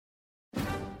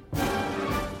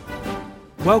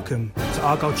Welcome to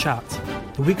Argyle Chat,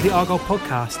 the weekly Argyle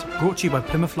podcast brought to you by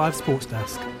Plymouth Live Sports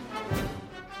Desk.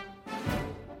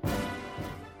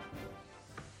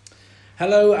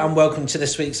 Hello and welcome to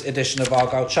this week's edition of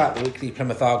Argyle Chat, the weekly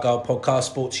Plymouth Argyle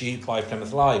podcast brought to you by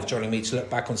Plymouth Live. Joining me to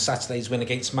look back on Saturday's win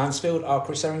against Mansfield are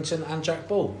Chris Errington and Jack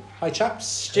Ball. Hi chaps.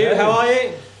 Stu, how are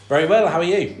you? Very well, how are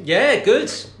you? Yeah,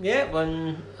 good. Yeah,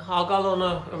 when Argyle on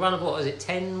a run of,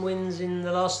 10 wins in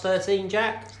the last 13,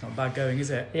 Jack? It's not bad going, is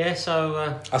it? Yeah,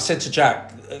 so... I said to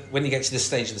Jack, when you get to this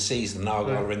stage of the season and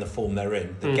Argyle are in the form they're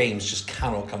in, the games just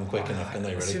cannot come quick enough, can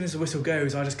they really? As soon as the whistle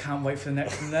goes, I just can't wait for the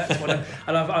next one.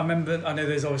 And I remember, I know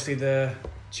there's obviously the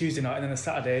Tuesday night and then the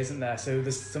Saturday, isn't there? So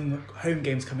there's some home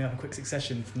games coming up in quick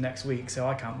succession from next week, so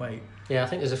I can't wait. Yeah, I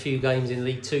think there's a few games in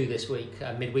League 2 this week,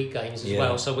 midweek games as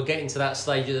well. So we're getting to that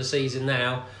stage of the season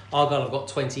now. Argyle have got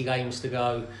 20 games to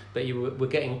go, but we're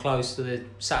getting close to the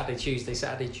Saturday,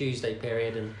 Tuesday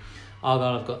period. And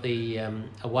Argyle have got the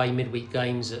away midweek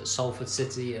games at Salford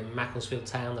City and Macclesfield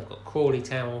Town. They've got Crawley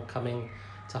Town coming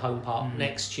to Home Park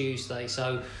next Tuesday.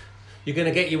 So you're going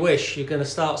to get your wish. You're going to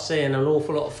start seeing an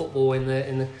awful lot of football in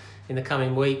the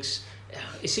coming weeks.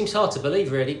 It seems hard to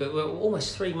believe, really, but we're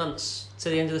almost 3 months to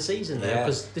the end of the season now,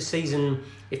 because this season,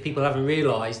 if people haven't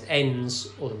realised, ends,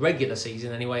 or the regular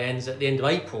season anyway, ends at the end of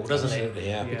April, doesn't it?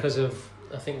 Yeah. Because of,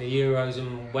 I think, the Euros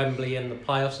and Wembley and the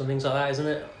playoffs and things like that, isn't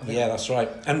it? Yeah, that's right.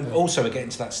 And also we're getting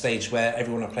to that stage where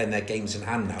everyone are playing their games in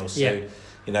hand now, so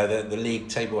you know the league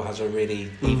table has a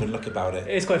really even look about it.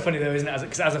 It's quite funny though, isn't it?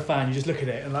 Because as a fan, you just look at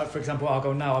it, and like for example,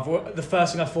 Argyle now. The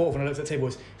first thing I thought of when I looked at the table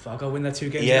was, if Argyle win their 2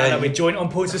 games now, we're joint on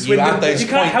points for Swindon. You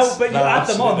can't help but you add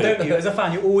them on, don't you? As a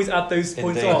fan, you always add those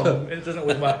points on. It doesn't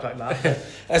always work like that.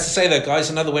 As I say though, guys,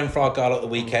 another win for Argyle at the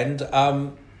weekend.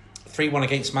 3-1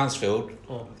 against Mansfield.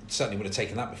 Certainly would have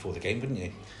taken that before the game, wouldn't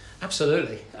you?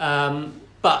 Absolutely.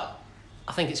 But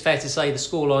I think it's fair to say the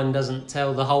scoreline doesn't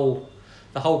tell the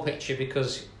whole picture,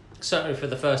 because certainly for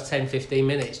the first 10-15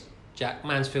 minutes, Jack,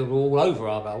 Mansfield were all over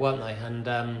Argyle, weren't they? And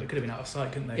they could have been out of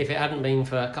sight, couldn't they? If it hadn't been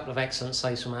for a couple of excellent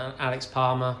saves from Alex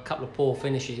Palmer, a couple of poor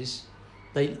finishes,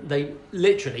 they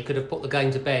literally could have put the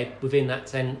game to bed within that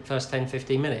first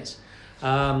 10-15 minutes.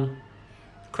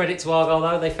 Credit to Argyle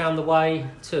though, they found the way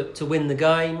to win the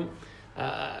game.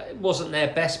 It wasn't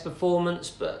their best performance,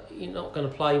 but you're not going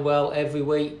to play well every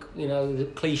week. You know, the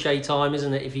cliche time,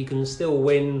 isn't it? If you can still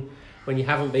win when you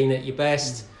haven't been at your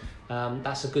best,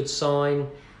 that's a good sign.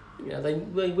 You know,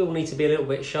 they will need to be a little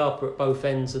bit sharper at both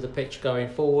ends of the pitch going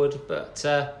forward. But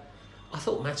I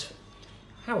thought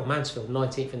Mansfield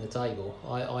 19th in the table.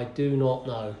 I do not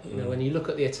know. You know, when you look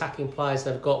at the attacking players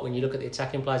they've got, when you look at the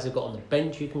attacking players they've got on the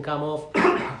bench, you can come off.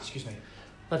 Excuse me.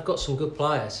 They've got some good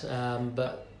players,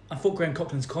 but. I thought Graham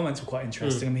Coughlin's comments were quite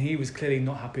interesting. I mean, he was clearly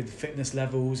not happy with the fitness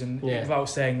levels, and without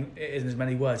saying it in as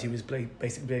many words, he was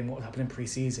basically blaming what happened in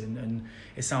pre-season, and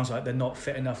it sounds like they're not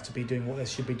fit enough to be doing what they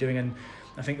should be doing. And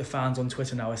I think the fans on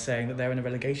Twitter now are saying that they're in a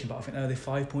relegation, but I think they're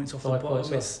 5 points off the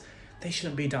bottom. They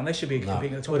shouldn't be down. They should be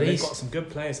competing at the top. They've got some good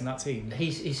players in that team.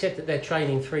 He said that they're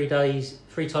training 3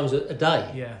 times a day.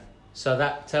 Yeah. So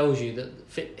that tells you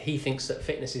that he thinks that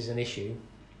fitness is an issue.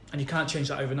 And you can't change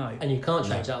that overnight.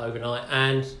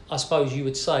 And I suppose you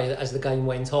would say that as the game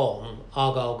went on,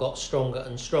 Argyle got stronger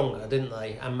and stronger, didn't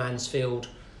they? And Mansfield,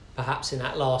 perhaps in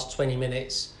that last 20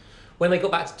 minutes, when they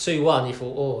got back to 2-1, you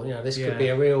thought, this could be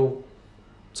a real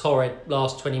torrid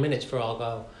last 20 minutes for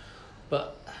Argyle.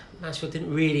 But Mansfield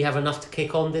didn't really have enough to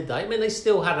kick on, did they? I mean, they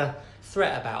still had a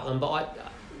threat about them, but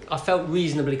I felt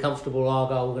reasonably comfortable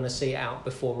Argyle were going to see it out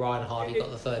before Ryan Hardy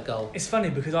got the 3rd goal. It's funny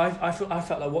because I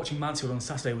felt like watching Mansfield on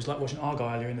Saturday was like watching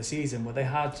Argyle earlier in the season, where they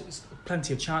had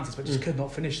plenty of chances but just could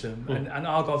not finish them. And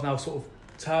Argyle's now sort of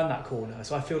turned that corner.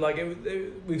 So I feel like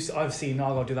I've seen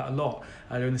Argyle do that a lot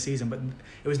earlier in the season, but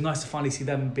it was nice to finally see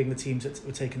them being the teams that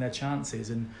were taking their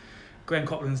chances. And Graham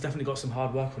Coughlin's definitely got some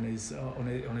hard work on his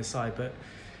side, but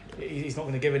he's not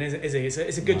going to give in, is he?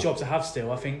 It's a good job to have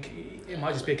still. I think it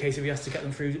might just be a case of he has to get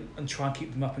them through and try and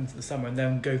keep them up into the summer and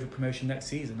then go for promotion next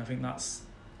season. I think that's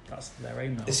their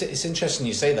aim now. It's interesting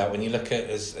you say that when you look at,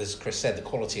 as Chris said, the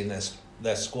quality in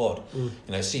their squad. You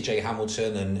know, CJ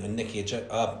Hamilton and Nicky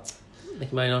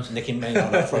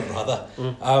Maynard up front rather.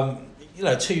 You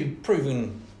know, 2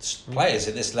 proven players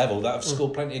at this level that have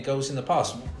scored plenty of goals in the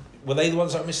past. Were they the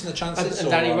ones that were missing the chances? And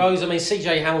Danny Rose, I mean,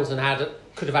 CJ Hamilton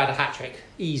could have had a hat-trick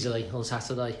easily on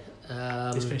Saturday.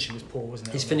 His finishing was poor, wasn't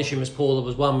it? His finishing was poor. There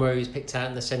was one where he was picked out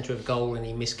in the centre of goal and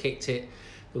he miskicked it.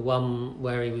 The one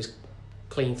where he was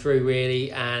clean through,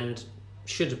 really, and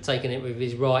should have taken it with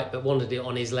his right, but wanted it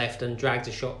on his left and dragged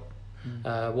a shot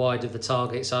wide of the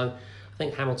target. So I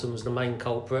think Hamilton was the main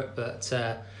culprit, but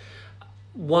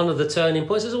one of the turning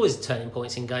points. There's always turning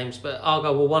points in games, but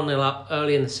Argyle were 1-0 up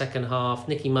early in the second half.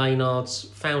 Nicky Maynard's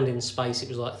found in space. It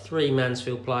was like 3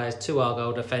 Mansfield players, 2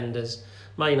 Argyle defenders.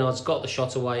 Maynard's got the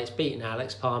shot away. It's beaten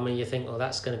Alex Palmer. You think,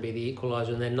 that's going to be the equaliser.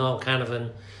 And then Niall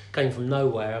Canavan came from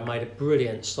nowhere and made a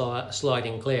brilliant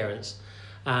sliding clearance.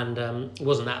 And it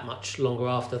wasn't that much longer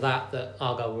after that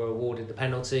Argyle were awarded the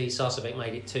penalty. Sarcevic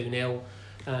made it 2-0.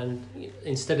 And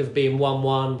instead of being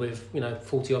 1-1 with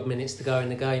 40-odd minutes to go in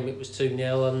the game, it was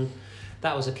 2-0. And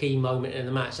that was a key moment in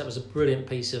the match. That was a brilliant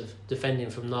piece of defending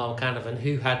from Niall Canavan,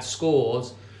 who had scored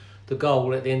the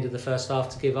goal at the end of the first half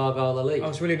to give Argyle the lead. I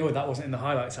was really annoyed that wasn't in the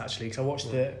highlights, actually, because I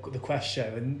watched the Quest show,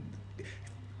 and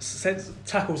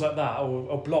tackles like that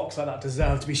or blocks like that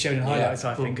deserve to be shown in highlights,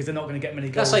 I think, because they're not going to get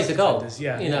many goals. That saved the goal.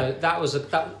 That was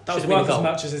worth worth as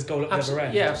much as his goal at the other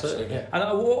end. Yeah, absolutely. Yeah.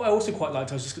 And what I also quite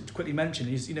liked, I was just quickly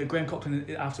mentioning, is Graham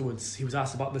Coughlin afterwards, he was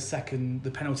asked about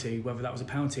the penalty, whether that was a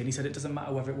penalty, and he said it doesn't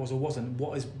matter whether it was or wasn't.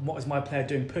 What is my player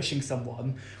doing pushing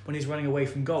someone when he's running away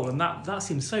from goal? And that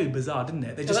seems so bizarre, didn't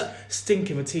it? They just stink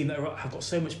of a team that have got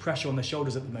so much pressure on their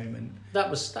shoulders at the moment.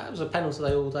 That was a penalty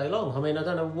all day long. I mean, I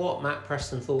don't know what Matt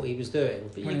Preston thought he was doing.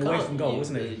 But running away from goal,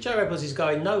 wasn't he? Joe Edwards is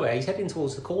going nowhere. He's heading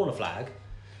towards the corner flag.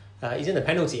 He's in the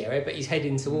penalty area, but he's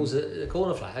heading towards the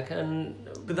corner flag.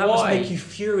 But that must make you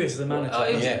furious as a manager.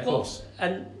 Of course.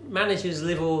 And managers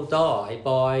live or die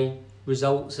by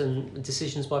results and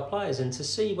decisions by players. And to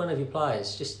see one of your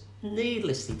players just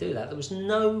needlessly do that, there was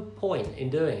no point in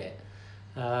doing it.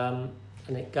 And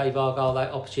it gave Argyle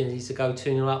that opportunity to go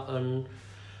 2-0 up, and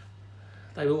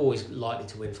they were always likely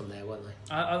to win from there, weren't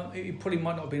they? He probably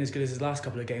might not have been as good as his last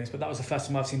couple of games, but that was the first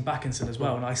time I've seen Backinson as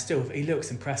well, and he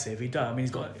looks impressive. He does. I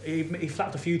mean, he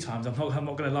flapped a few times. I'm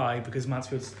not going to lie, because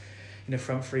Mansfield's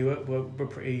front three were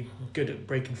pretty good at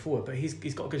breaking forward, but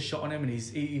he's got a good shot on him, and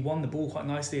he won the ball quite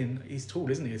nicely, and he's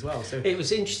tall, isn't he, as well? So it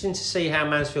was interesting to see how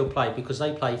Mansfield played, because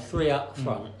they played 3 up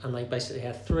front, and they basically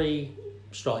had 3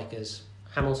 strikers.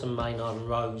 Hamilton, Maynard and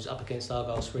Rose up against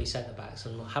Argyle's 3 centre-backs,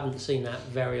 and I haven't seen that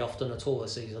very often at all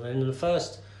this season. And in the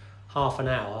first half an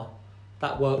hour,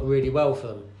 that worked really well for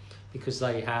them, because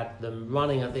they had them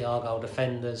running at the Argyle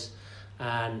defenders,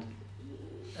 and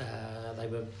they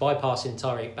were bypassing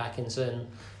Tariq Backinson.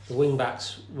 The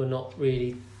wing-backs were not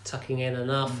really tucking in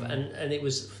enough, and it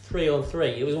was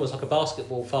 3-on-3. It was almost like a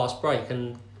basketball fast break,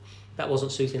 and that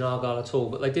wasn't suiting Argyle at all.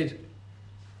 But they did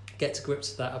get to grips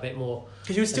with that a bit more.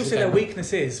 Because you would still say their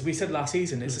weakness is, we said last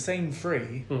season, it's the same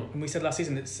 3, and we said last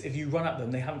season, it's if you run at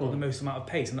them, they haven't got the most amount of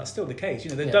pace, and that's still the case.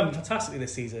 They've done fantastically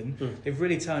this season. They've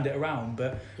really turned it around,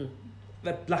 but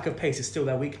their lack of pace is still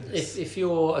their weakness. If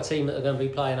you're a team that are going to be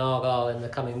playing Argyle in the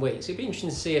coming weeks, it'd be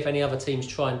interesting to see if any other teams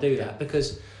try and do that,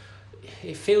 because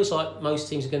it feels like most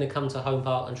teams are going to come to Home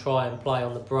Park and try and play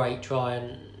on the break,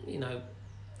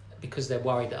 because they're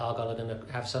worried that Argyle are going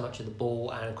to have so much of the ball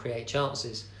and create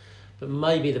chances. But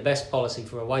maybe the best policy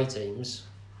for away teams,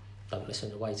 don't listen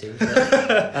to away teams,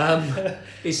 but,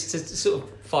 is to sort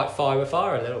of fight fire with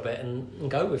fire a little bit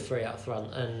and go with 3 up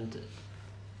front and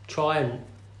try and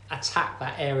attack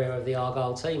that area of the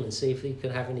Argyle team and see if they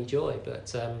can have any joy.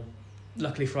 But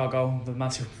luckily for Argyle, the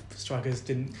Mansfield strikers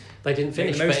didn't. They didn't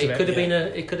finish, but it could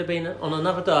have been on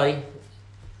another day.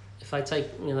 If they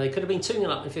they could have been 2-0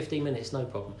 up in 15 minutes, no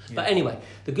problem. Yeah. But anyway,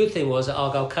 the good thing was that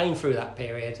Argyle came through that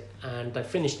period and they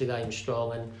finished the game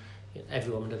strong, and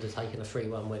everyone would have taken a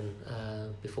 3-1 win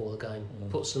before the game.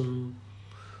 Puts them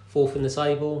 4th in the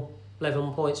table,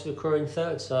 11 points, accruing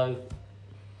 3rd. So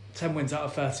 10 wins out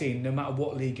of 13, no matter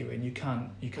what league you're in, you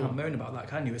can't moan about that,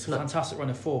 can you? It's a fantastic run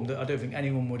of form that I don't think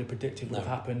anyone would have predicted would have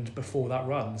happened before that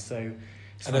run. So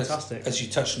it's fantastic. As you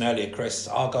touched on earlier, Chris,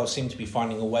 Argyle seemed to be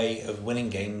finding a way of winning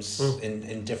games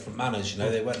in different manners.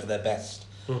 They weren't at their best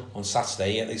on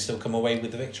Saturday, yet they still come away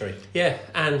with the victory. Yeah,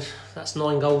 and that's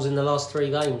 9 goals in the last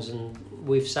 3 games, and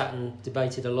we've sat and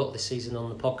debated a lot this season on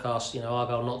the podcast,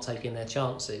 Argyle not taking their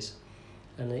chances.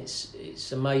 And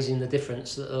it's amazing the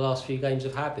difference that the last few games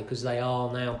have had, because they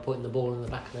are now putting the ball in the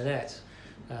back of the net.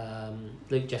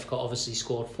 Luke Jeffcott obviously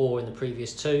scored 4 in the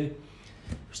previous 2.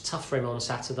 It was tough for him on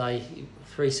Saturday.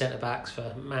 3 centre-backs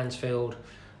for Mansfield.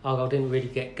 Argyle didn't really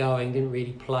get going, didn't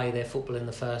really play their football in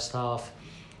the first half.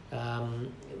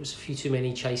 It was a few too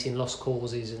many chasing lost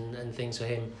causes and things for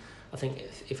him. I think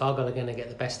if Argyle are going to get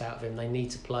the best out of him, they need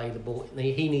to play the ball.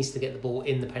 He needs to get the ball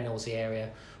in the penalty area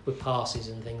with passes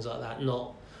and things like that,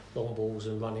 not long balls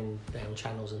and running down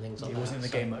channels and things like that. He wasn't in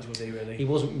the game much, was he, really?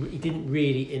 He didn't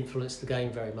really influence the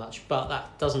game very much, but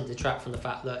that doesn't detract from the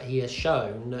fact that he has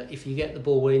shown that if you get the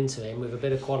ball into him with a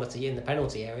bit of quality in the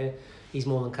penalty area, he's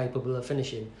more than capable of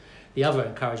finishing. The other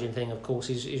encouraging thing, of course,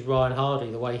 is Ryan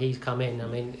Hardy, the way he's come in. I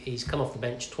mean, he's come off the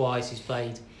bench twice, he's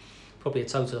played probably a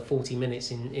total of 40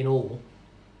 minutes in all,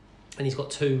 and he's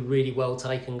got 2 really well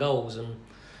taken goals. And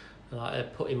I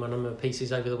put him on a number of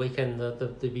pieces over the weekend.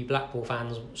 There'd be Blackpool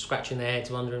fans scratching their heads,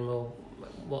 wondering, well,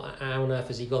 how on earth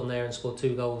has he gone there and scored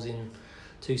 2 goals in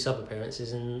 2 sub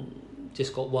appearances, and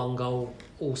just got 1 goal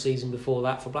all season before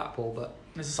that for Blackpool. But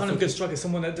it's a sign of a good striker,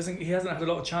 someone that he hasn't had a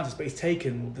lot of chances, but he's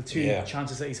taken the 2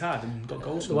 chances that he's had and got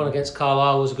goals. The one against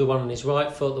Carlisle was a good one on his right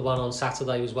foot. The one on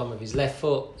Saturday was one with his left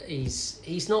foot.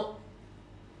 He's not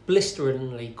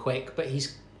blisteringly quick, but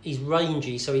he's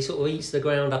rangy, so he sort of eats the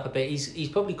ground up a bit. He's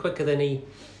probably quicker than he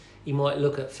might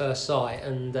look at first sight.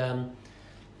 And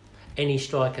any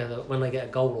striker that when they get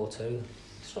a goal or 2.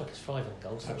 Strikers thrive on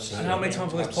goals. Absolutely. And how many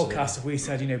times on this podcast have we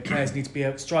said,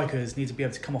 strikers need to be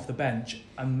able to come off the bench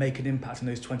and make an impact in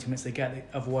those 20 minutes they get,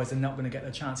 otherwise they're not going to get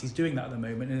their chance. He's doing that at the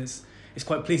moment, and it's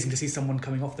quite pleasing to see someone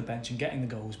coming off the bench and getting the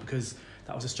goals, because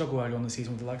that was a struggle early on the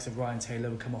season with the likes of Ryan Taylor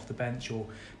would come off the bench, or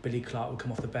Billy Clark would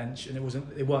come off the bench, and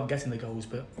they weren't getting the goals,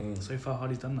 but so far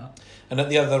Hardy's done that. And at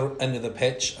the other end of the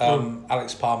pitch,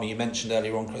 Alex Palmer, you mentioned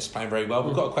earlier on, Chris, playing very well.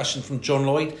 We've got a question from John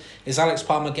Lloyd. Is Alex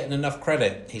Palmer getting enough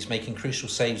credit? He's making crucial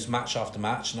saves match after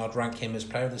match, and I'd rank him as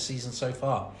player of the season so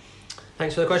far.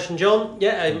 Thanks for the question, John.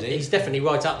 Yeah, he's definitely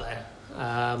right up there.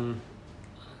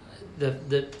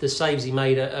 The saves he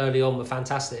made early on were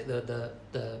fantastic. The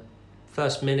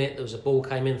first minute, there was a ball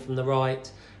came in from the right.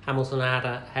 Hamilton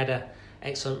had a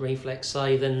excellent reflex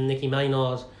save. Then Nicky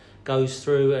Maynard goes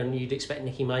through, and you'd expect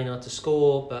Nicky Maynard to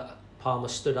score, but Palmer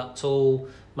stood up tall,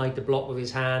 made the block with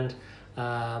his hand.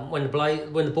 When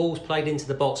the ball's played into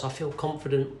the box, I feel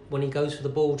confident when he goes for the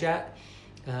ball, Jack.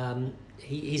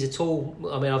 He's a tall.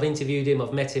 I mean, I've interviewed him,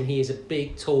 I've met him. He is a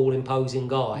big, tall, imposing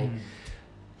guy.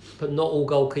 But not all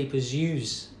goalkeepers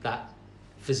use that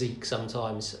physique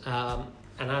sometimes.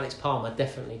 And Alex Palmer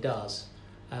definitely does.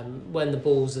 When the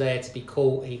ball's there to be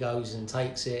caught, he goes and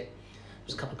takes it.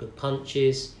 There's a couple of good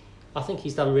punches. I think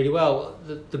he's done really well.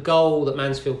 The goal that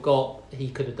Mansfield got, he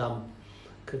could have done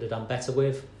better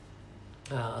with.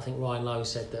 I think Ryan Lowe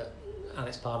said that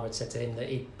Alex Palmer had said to him that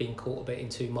he'd been caught a bit in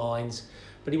 2 minds,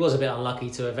 but he was a bit unlucky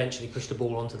to eventually push the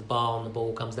ball onto the bar, and the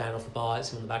ball comes down off the bar,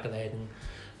 hits him in the back of the head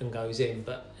and goes in.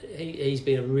 But he's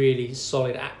been a really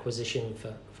solid acquisition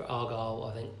for Argyle.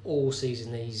 I think all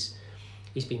season he's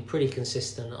been pretty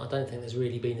consistent. I don't think there's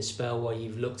really been a spell where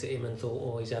you've looked at him and thought,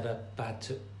 oh, he's had a bad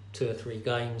 2 or 3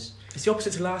 games. It's the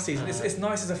opposite to last season. It's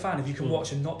nice as a fan if you can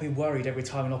watch and not be worried every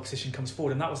time an opposition comes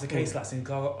forward, and that was the case last season.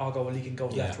 Argyle were leaking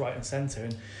goals left, right and centre,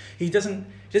 and he doesn't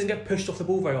get pushed off the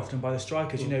ball very often by the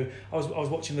strikers. I was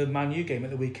watching the Man U game at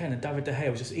the weekend, and David De Gea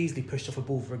was just easily pushed off a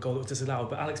ball for a goal that was disallowed,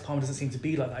 but Alex Palmer doesn't seem to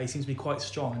be like that. He seems to be quite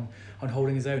strong and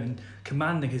holding his own and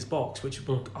commanding his box, which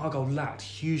Argyle lacked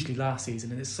hugely last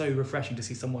season, and it's so refreshing to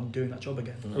see someone doing that job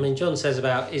again. I mean, John says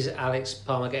about, is Alex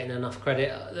Palmer getting enough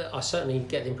credit? I certainly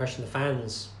get the impression the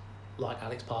fans like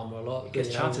Alex Palmer a lot. He gets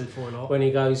chanted for a lot. When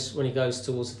he goes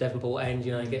towards the Devonport end,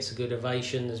 he gets a good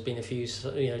ovation. There's been a few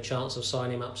chants of sign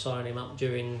him up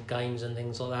during games and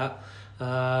things like that.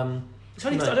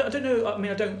 I don't know. I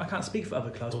mean, I can't speak for other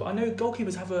clubs, but I know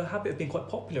goalkeepers have a habit of being quite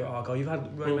popular at Argyle. You've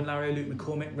had Roman Lario, Luke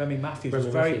McCormick, Remy Matthews was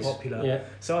very popular. Yeah.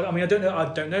 So I mean, I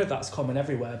don't know if that's common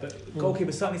everywhere, but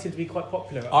goalkeepers certainly seem to be quite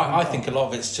popular. I think a lot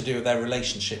of it's to do with their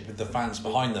relationship with the fans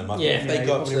behind them. I think if they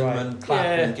go up to them and clap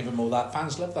and give them all that,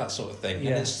 fans love that sort of thing,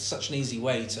 and it's such an easy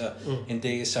way to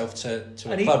endear yourself to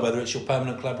a club, whether it's your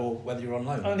permanent club or whether you're on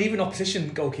loan. And even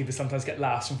opposition goalkeepers sometimes get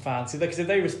laughs from fans, because if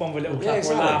they respond with a little clap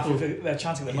or a laugh, if they're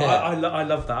chanting them. I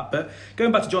love that. But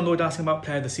going back to John Lloyd asking about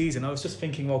player of the season, I was just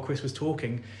thinking while Chris was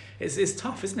talking, it's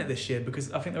tough, isn't it, this year?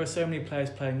 Because I think there are so many players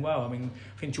playing well. I mean,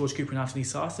 I think George Cooper and Anthony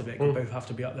Sarcevic both have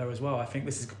to be up there as well. I think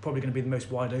this is probably going to be the most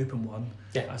wide open one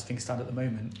as things stand at the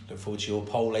moment. Look forward to your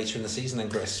poll later in the season then,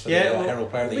 Chris, for the Herald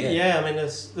Player of the Year. Yeah, I mean,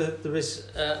 there is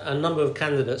a number of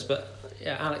candidates, but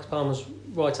Alex Palmer's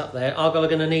right up there. Argyle are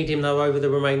going to need him, though, over the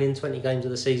remaining 20 games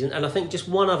of the season. And I think just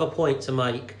one other point to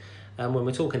make when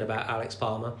we're talking about Alex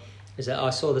Palmer is that I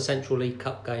saw the Central League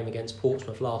Cup game against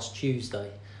Portsmouth last Tuesday,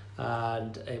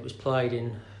 and it was played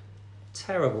in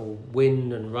terrible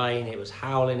wind and rain. It was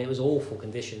howling. It was awful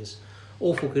conditions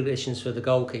for the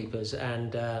goalkeepers.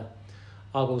 And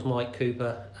Argyle's Mike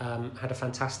Cooper had a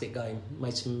fantastic game,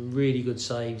 made some really good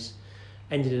saves,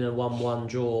 ended in a 1-1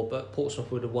 draw, but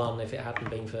Portsmouth would have won if it hadn't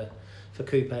been for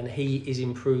Cooper, and he is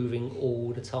improving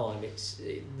all the time.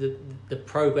 The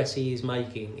progress he is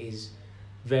making is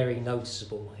very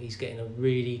noticeable. He's getting a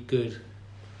really good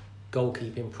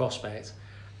goalkeeping prospect,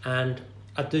 and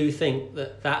I do think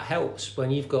that helps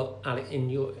when you've got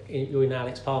you're in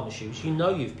Alex Palmer's shoes.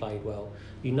 You've played well,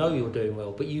 you're doing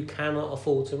well, but you cannot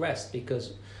afford to rest,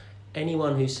 because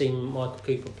anyone who's seen Michael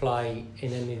Cooper play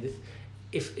in any of the...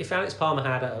 If Alex Palmer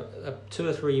had a 2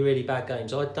 or 3 really bad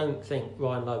games, I don't think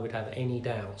Ryan Lowe would have any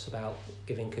doubts about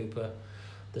giving Cooper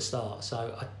the start.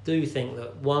 So I do think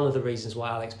that one of the reasons why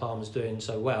Alex Palmer's doing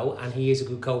so well, and he is a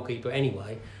good goalkeeper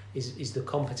anyway, is the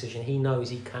competition. He knows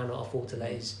he cannot afford to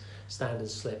let his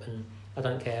standards slip, and I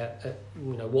don't care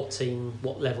what team,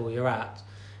 what level you're at.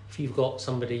 If you've got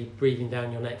somebody breathing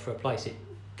down your neck for a place, it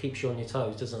keeps you on your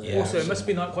toes, doesn't it? Yeah, also, it must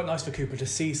be quite nice for Cooper to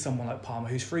see someone like Palmer,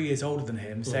 who's 3 years older than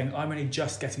him, saying, "I'm only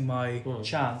just getting my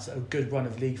chance at a good run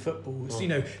of league football."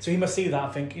 So, so he must see that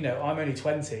and think, I'm only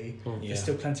 20. There's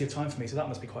still plenty of time for me, so that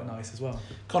must be quite nice as well.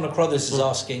 Conor Crothers is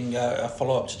asking a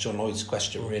follow-up to John Lloyd's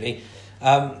question, really.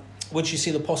 Would you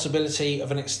see the possibility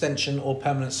of an extension or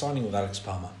permanent signing with Alex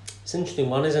Palmer? It's an interesting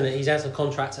one, isn't it? He's out of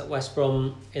contract at West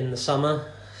Brom in the summer,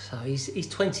 so he's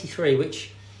 23,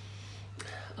 which...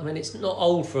 I mean, it's not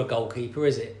old for a goalkeeper,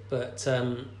 is it? But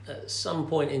at some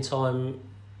point in time,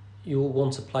 you'll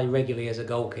want to play regularly as a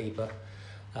goalkeeper.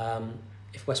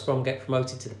 If West Brom get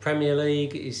promoted to the Premier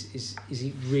League, is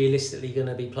he realistically going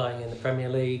to be playing in the Premier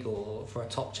League or for a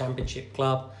top Championship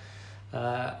club?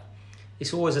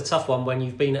 It's always a tough one when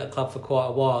you've been at a club for quite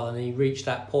a while and you reach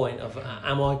that point of,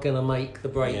 am I going to make the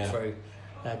breakthrough?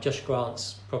 Josh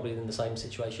Grant's probably in the same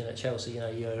situation at Chelsea.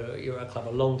 You're at a club a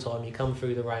long time, you come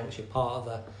through the ranks, you're part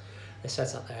of the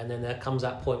setup there, and then there comes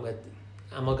that point where,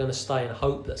 am I going to stay and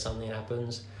hope that something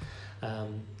happens?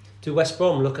 Do West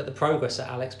Brom look at the progress that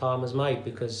Alex Palmer's made,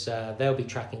 because they'll be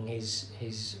tracking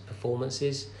his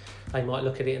performances? They might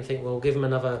look at it and think, well, give him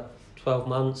another 12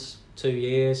 months, 2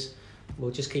 years. We'll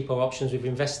just keep our options. We've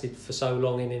invested for so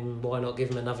long in him. Why not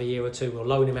give him another year or two? We'll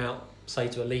loan him out, say,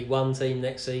 to a League One team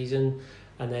next season,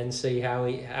 and then see how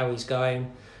he's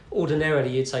going. Ordinarily,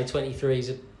 you'd say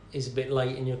 23 is a bit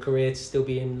late in your career to still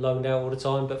be loaned out all the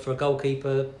time, but for a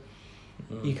goalkeeper,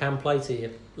 you can play to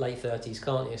your late 30s,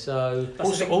 can't you? So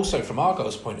also from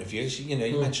Argyle's point of view,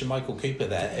 you mentioned Michael Cooper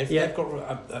there. If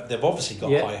they've obviously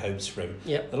got high hopes for him.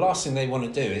 The last thing they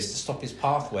want to do is to stop his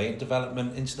pathway and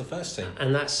development into the first team.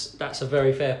 And that's a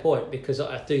very fair point, because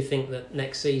I do think that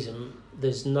next season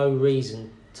there's no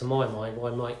reason, to my mind,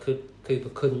 why Cooper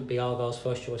couldn't be Argyle's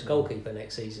first choice goalkeeper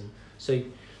next season. So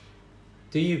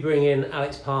do you bring in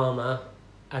Alex Palmer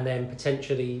and then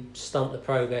potentially stunt the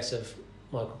progress of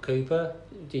Michael Cooper?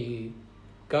 Do you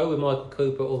go with Michael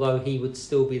Cooper, although he would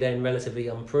still be then relatively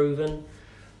unproven?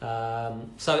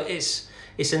 So it's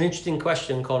an interesting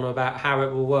question, Conor, about how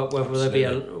it will work, whether there be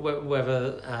a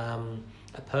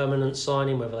permanent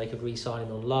signing, whether they could re-sign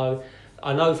him on loan.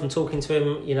 I know from talking to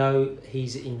him,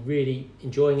 he's really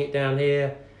enjoying it down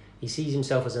here. He sees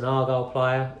himself as an Argyle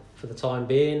player for the time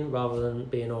being, rather than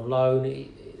being on loan.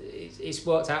 It's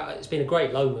worked out. It's been a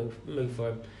great loan move for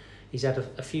him. He's had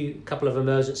a couple of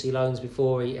emergency loans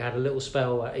before. He had a little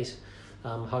spell at his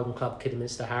home club,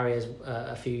 Kidderminster Harriers,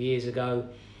 a few years ago.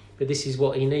 But this is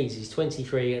what he needs. He's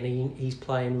 23 and he's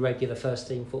playing regular first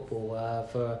team football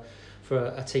for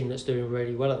a team that's doing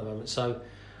really well at the moment. So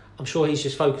I'm sure he's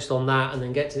just focused on that, and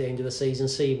then get to the end of the season,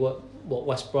 see what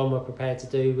West Brom are prepared to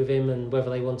do with him and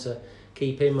whether they want to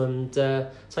keep him, and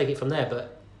take it from there.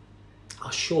 But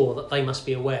I'm sure that they must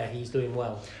be aware he's doing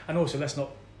well. And also, let's not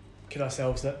kid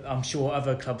ourselves that I'm sure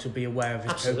other clubs will be aware of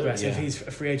his progress. If he's a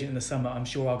free agent in the summer, I'm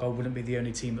sure Argyle wouldn't be the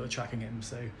only team that are tracking him.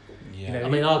 So, I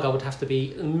mean, Argyle would have to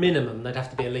be minimum. They'd have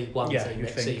to be a League One team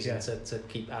next season to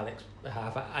keep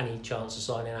have any chance of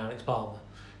signing Alex Palmer,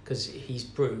 because he's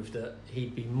proved that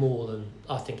he'd be more than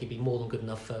good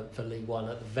enough for League One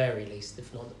at the very least,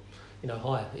 if not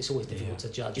higher. It's always difficult to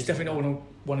judge. He's definitely not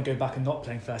want to go back and not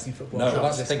playing first team football. No,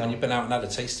 that's the thing. When you've been out and had a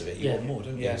taste of it, you want more,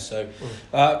 don't you? So,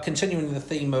 continuing the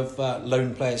theme of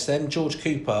loan players, then George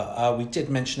Cooper. We did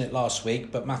mention it last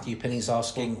week, but Matthew Pinney's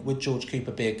asking: would George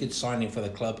Cooper be a good signing for the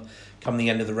club come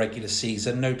the end of the regular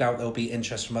season? No doubt there'll be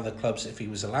interest from other clubs if he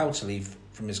was allowed to leave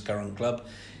from his current club,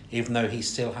 even though he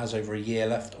still has over a year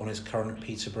left on his current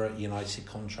Peterborough United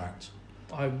contract.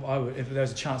 I would, if there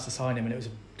was a chance to sign him and it was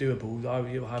doable, I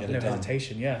would have no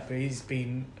hesitation. Yeah, but he's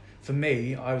been, for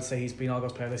me, I would say he's been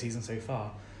Argyle's player of the season so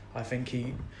far. I think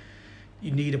you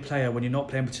need a player when you're not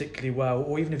playing particularly well,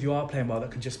 or even if you are playing well, that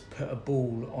can just put a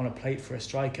ball on a plate for a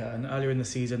striker. And earlier in the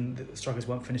season, the strikers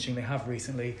weren't finishing. They have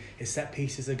recently. His set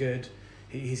pieces are good.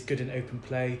 He's good in open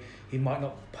play. He might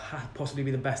not possibly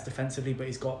be the best defensively, but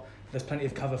there's plenty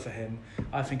of cover for him.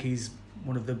 I think he's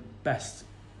one of the best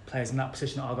players in that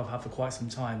position that Argyle have had for quite some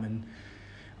time, and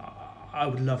I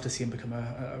would love to see him become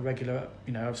a regular,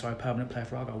 a permanent player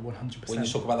for Argyle, 100%. When you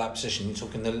talk about that position, you're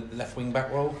talking the left wing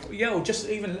back role? Yeah, or just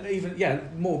even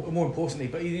more importantly,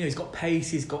 but he's got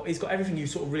pace, he's got everything you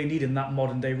sort of really need in that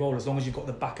modern day role, as long as you've got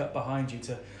the backup behind you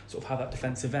to sort of have that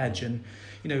defensive edge. And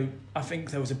I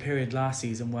think there was a period last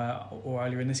season or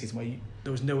earlier in this season, where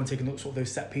there was no one taking sort of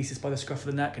those set pieces by the scruff of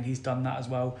the neck, and he's done that as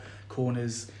well.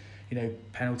 Corners,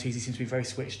 penalties, he seems to be very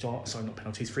switched on. Sorry, not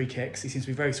penalties, free kicks. He seems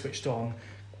to be very switched on,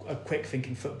 a quick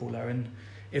thinking footballer. And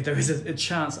if there is a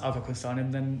chance Argyle can sign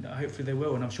him, then hopefully they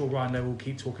will. And I'm sure Ryan Lowe will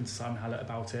keep talking to Simon Hallett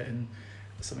about it, and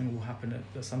something will happen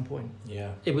at some point.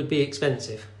 Yeah, it would be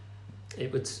expensive.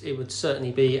 It would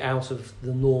certainly be out of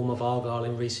the norm of Argyle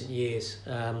in recent years,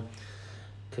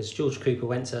 because George Cooper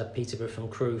went to Peterborough from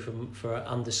Crewe for an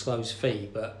undisclosed fee,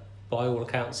 but by all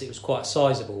accounts, it was quite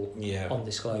sizable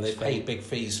undisclosed they fee. pay big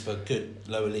fees for good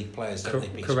lower league players, don't they,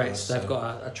 Peterborough? Correct. They've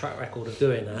got a track record of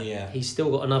doing that. Yeah. He's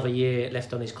still got another year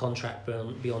left on his contract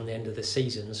beyond the end of the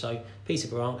season, so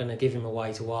Peterborough aren't going to give him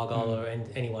away to Argyle or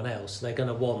anyone else. They're going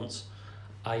to want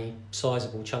a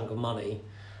sizable chunk of money.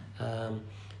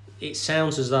 It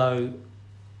sounds as though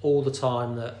all the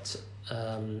time that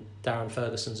Darren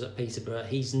Ferguson's at Peterborough,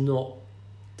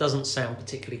 doesn't sound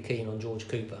particularly keen on George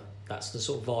Cooper. That's the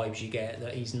sort of vibes you get,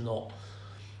 that he's not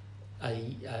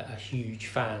a huge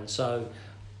fan. So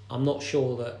I'm not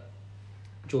sure that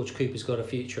George Cooper's got a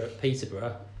future at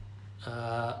Peterborough,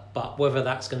 but whether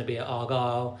that's going to be at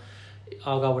Argyle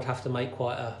would have to make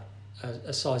quite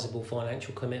a sizable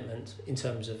financial commitment in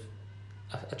terms of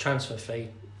a transfer fee.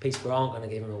 Peterborough aren't going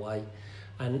to give him away,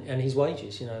 and his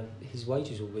wages, his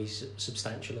wages will be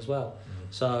substantial as well.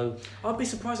 So I'd be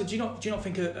surprised. Do you not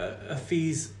think a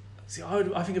fee's? See,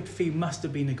 I think a fee must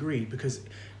have been agreed, because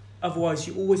otherwise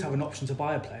you always have an option to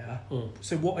buy a player.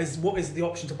 So what is the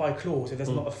option to buy clause if there's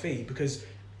not a fee? Because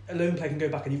a loan player can go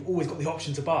back and you've always got the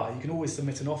option to buy. You can always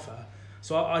submit an offer.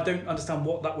 So I don't understand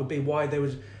what that would be, why they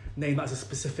would name that as a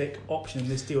specific option in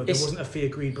this deal. There wasn't a fee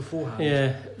agreed beforehand.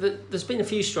 Yeah, there's been a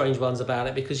few strange ones about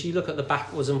it, because you look at the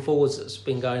backwards and forwards that's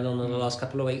been going on in the last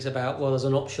couple of weeks about, well, there's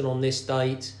an option on this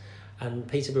date, and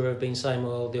Peterborough have been saying,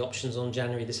 well, the option's on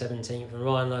January the 17th, and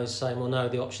Ryan Lowe's saying, well, no,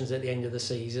 the option's at the end of the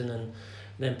season, and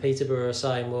then Peterborough are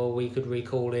saying, well, we could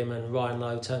recall him, and Ryan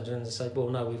Lowe turns around and said, well,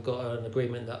 no, we've got an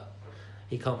agreement that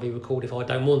he can't be recalled if I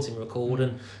don't want him recalled.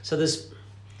 And so it's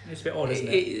a bit odd, isn't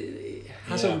it? It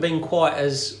hasn't been quite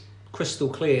as crystal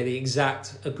clear, the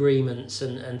exact agreements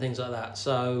and things like that.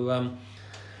 So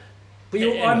but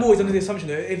I'm always under the assumption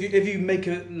that if you make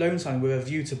a loan signing with a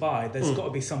view to buy, there's got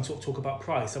to be some sort of talk about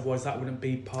price, otherwise that wouldn't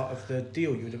be part of the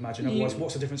deal, you would imagine. Otherwise,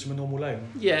 what's the difference from a normal loan?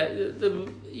 Yeah,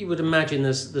 you would imagine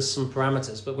there's some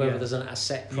parameters, but whether there's a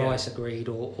set price agreed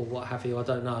or what have you, I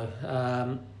don't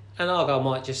know. And Argyle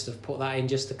might just have put that in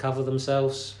just to cover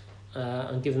themselves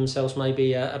and give themselves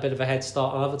maybe a bit of a head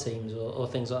start on other teams or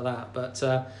things like that. But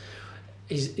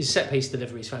his set-piece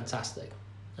delivery is fantastic.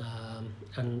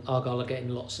 And Argyle are getting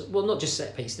lots of, well, not just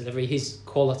set-piece delivery, his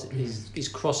quality, his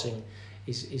crossing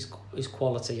is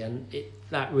quality, and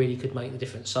that really could make the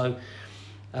difference. So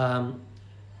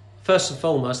first and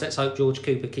foremost, let's hope George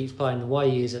Cooper keeps playing the way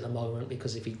he is at the moment,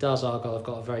 because if he does, Argyle have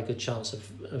got a very good chance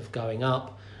of going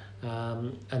up.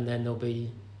 And then there'll be,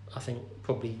 I think,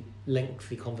 probably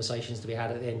lengthy conversations to be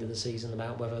had at the end of the season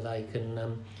about whether they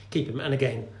can keep him. And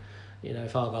again,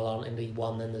 if Argyle aren't in League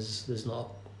One, then there's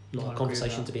not a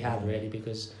conversation to be had, really,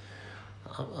 because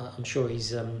I'm sure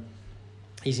he's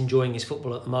enjoying his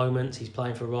football at the moment. He's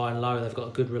playing for Ryan Lowe. They've got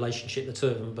a good relationship, the two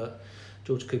of them, but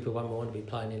George Cooper won't want to be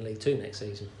playing in League Two next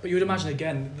season. But you would imagine,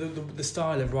 again, the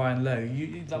style of Ryan Lowe,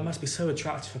 that must be so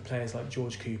attractive for players like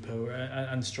George Cooper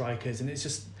and strikers, and it's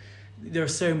just, there are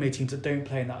so many teams that don't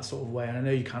play in that sort of way, and I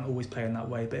know you can't always play in that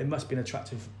way, but it must be an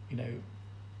attractive,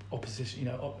 opposition,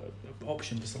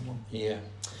 option for someone. Yeah.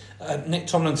 Nick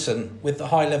Tomlinson, with the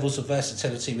high levels of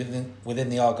versatility within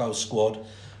the Argyle squad,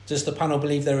 does the panel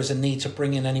believe there is a need to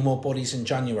bring in any more bodies in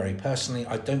January? Personally,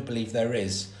 I don't believe there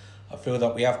is. I feel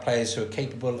that we have players who are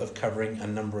capable of covering a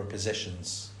number of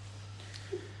positions.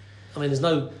 I mean, there's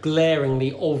no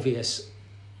glaringly obvious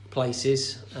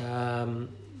places.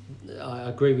 I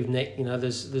agree with Nick.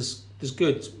 There's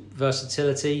good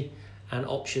versatility and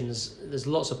options. There's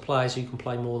lots of players who can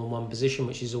play more than one position,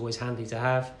 which is always handy to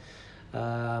have.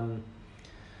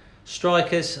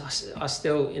 Strikers, I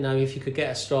still, if you could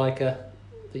get a striker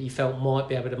that you felt might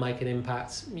be able to make an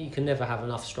impact, you can never have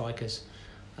enough strikers.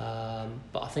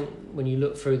 But I think when you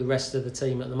look through the rest of the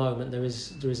team at the moment, there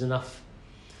is enough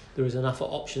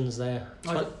options there.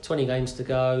 20 games to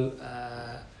go.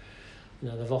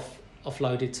 They've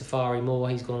offloaded Tafari Moore.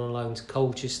 He's gone on loan to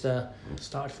Colchester.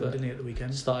 Started for them, didn't he, at the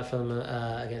weekend? Started for them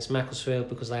against Macclesfield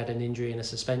because they had an injury and a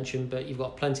suspension. But you've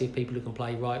got plenty of people who can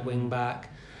play right wing back,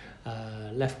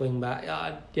 left wing back.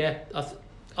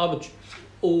 I would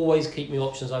always keep my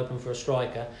options open for a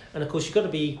striker. And of course, you've got to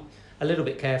be a little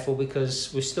bit careful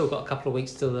because we've still got a couple of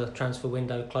weeks till the transfer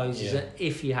window closes. Yeah.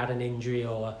 If you had an injury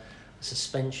or a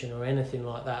suspension or anything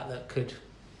like that could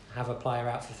have a player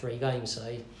out for 3 games,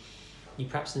 say, you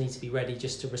perhaps need to be ready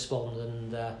just to respond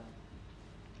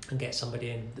and get somebody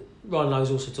in. Ryan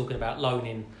Lowe's also talking about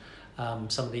loaning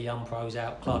some of the young pros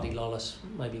out. Clardy Lawless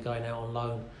maybe going out on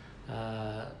loan.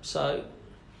 So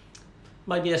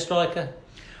maybe a striker.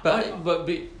 But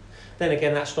then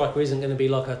again, that striker isn't going to be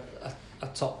like a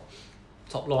top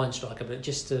line striker, but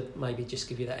just to maybe just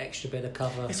give you that extra bit of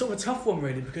cover. It's sort of a tough one,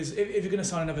 really, because if you're going to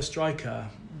sign another striker,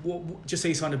 just say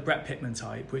you sign a Brett Pitman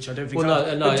type, which I don't think.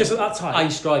 No, just at that type,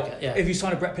 a striker. Yeah. If you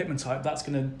sign a Brett Pitman type, that's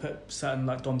going to put certain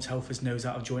like Dom Telfer's nose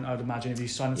out of joint. I would imagine if you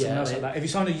sign someone else like that. If you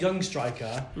sign a young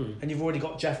striker and you've already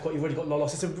got Jeff, you've already got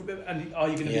Lolos, and are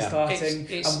you going to be starting?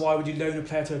 And why would you loan a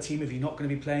player to a team if you're not going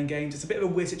to be playing games? It's a bit of a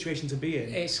weird situation to be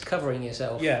in. It's covering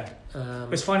yourself. Yeah,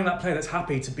 but it's finding that player that's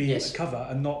happy to be a cover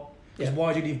and not. Because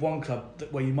why do you leave one club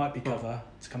where you might be cover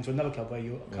to come to another club where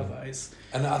you're cover? I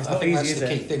think that's the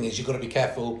key thing is you've got to be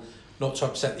careful not to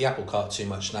upset the apple cart too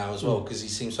much now as well, because he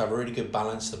seems to have a really good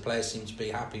balance. The players seem to be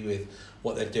happy with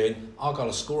what they're doing. Argyle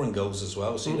are scoring goals as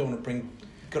well, so you don't want to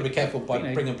got to be careful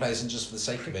by bringing players in just for the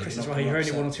sake of it. Chris is right, you're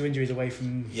only 1 or 2 injuries away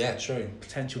from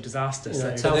potential disaster.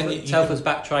 Telford's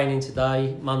back training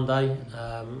today, Monday.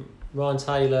 Ryan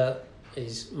Taylor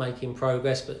is making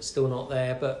progress but still not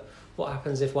there. But what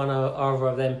happens if one or other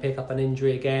of them pick up an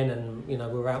injury again and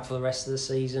we're out for the rest of the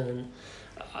season? And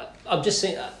I'm just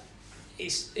saying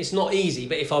it's not easy,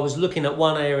 but if I was looking at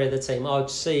one area of the team, I'd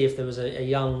see if there was a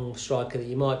young striker that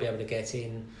you might be able to get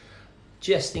in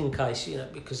just in case,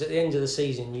 because at the end of the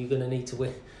season you're going to need to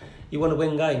win. You want to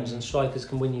win games, and strikers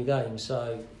can win you games.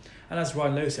 So, and as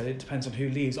Ryan Lowe said, it depends on who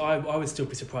leaves. I would still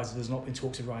be surprised if there's not been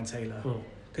talks with Ryan Taylor.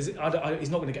 Because he's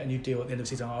not going to get a new deal at the end of the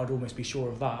season. I'd almost be sure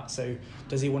of that. So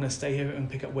does he want to stay here and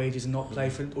pick up wages and not play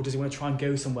for it, or does he want to try and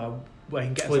go somewhere where he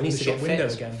can get himself in the shop window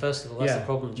again? First of all, that's the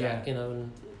problem, Jack.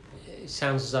 And it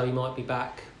sounds as though he might be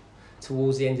back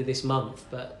towards the end of this month,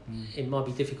 but it might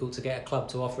be difficult to get a club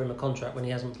to offer him a contract when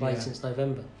he hasn't played since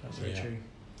November. That's very true.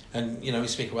 And we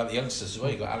speak about the youngsters as well.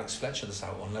 You've got Alex Fletcher that's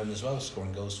out on loan as well,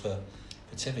 scoring goals for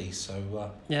Tivy.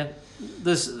 So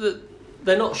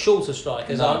they're not short of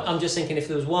strikers. No. I'm just thinking if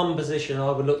there was one position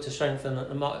I would look to strengthen,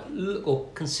 or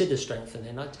consider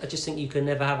strengthening. I just think you can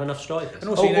never have enough strikers. And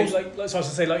also, so I was going to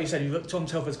say, like you said, Tom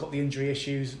Telford's got the injury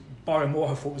issues. Byron Moore,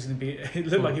 I thought was going to be. It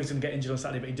looked like he was going to get injured on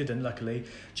Saturday, but he didn't. Luckily,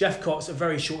 Jeff Cott's a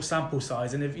very short sample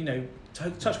size, and if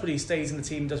Touchwood he stays in the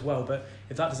team, does well. But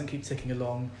if that doesn't keep ticking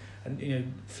along,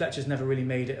 and Fletcher's never really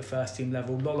made it at first team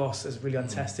level. Lolos is really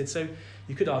untested, so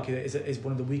you could argue that is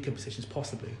one of the weaker positions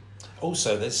possibly.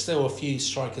 Also, there's still a few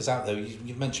strikers out there.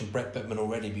 You've mentioned Brett Bittman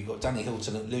already, but you've got Danny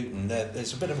Hilton at Luton.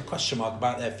 There's a bit of a question mark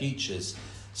about their futures.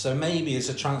 So maybe as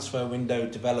the transfer window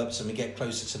develops and we get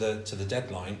closer to the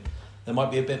deadline, there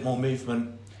might be a bit more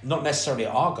movement, not necessarily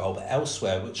at Argyle, but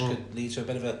elsewhere, which could lead to a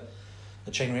bit of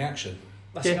a chain reaction.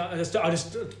 I just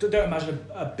don't imagine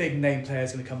a big name player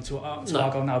is going to come to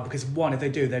Argyle now, because one, if they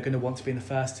do, they're going to want to be in the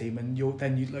first team, and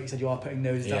like you said, you are putting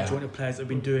noses down joint of players that have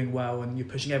been doing well, and you're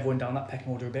pushing everyone down that pecking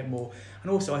order a bit more.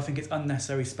 And also, I think it's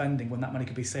unnecessary spending when that money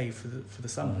could be saved for the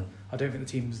summer. I don't think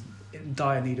the team's in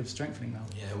dire need of strengthening now.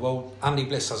 Yeah, well, Andy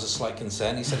Bliss has a slight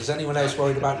concern. He said, "Is anyone else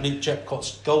worried about Luke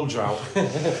Jepcott's goal drought?"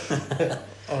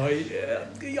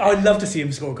 I'd love to see him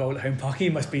score a goal at Home Park. He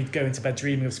must be going to bed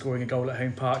dreaming of scoring a goal at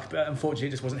Home Park, but unfortunately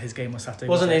it just wasn't his game on Saturday.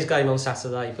 Wasn't his game on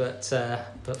Saturday, but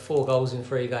 4 goals in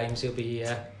 3 games. He'll be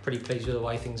pretty pleased with the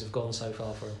way things have gone so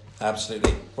far for him.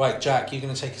 Absolutely. Right, Jack, you're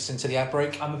going to take us into the ad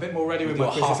break? I'm a bit more ready with my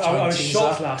quizzes. I was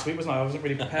shocked last week, wasn't I? I wasn't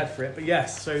really prepared for it, but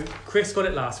yes, so Chris got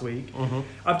it last week.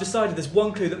 I've decided there's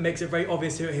one clue that makes it very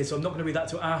obvious who it is, so I'm not going to read that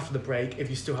till after the break if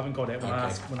you still haven't got it when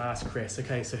I ask Chris.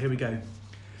 Okay, so here we go.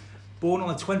 Born on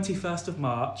the 21st of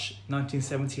March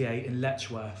 1978 in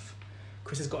Letchworth.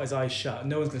 Chris has got his eyes shut.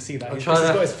 No one's going to see that. Chris has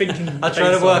got his thinking. I'm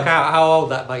trying to work out how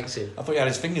old that makes him. I thought he had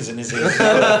his fingers in his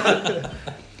ears.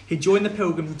 He joined the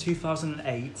Pilgrims in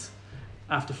 2008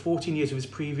 after 14 years with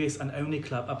his previous and only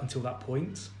club up until that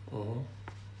point.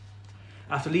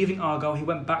 After leaving Argyle, he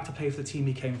went back to play for the team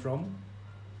he came from.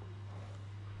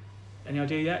 Any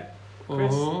idea yet,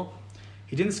 Chris?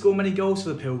 He didn't score many goals for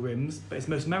the Pilgrims, but his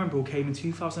most memorable came in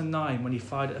 2009 when he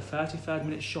fired at a 33rd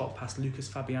minute shot past Lucas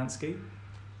Fabianski.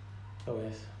 Oh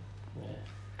yes. Yeah.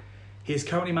 He is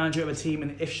currently manager of a team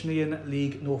in Isthmian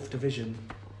League North Division.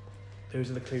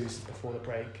 Those are the clues before the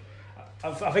break.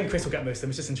 I think Chris will get most of them.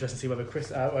 It's just interesting to see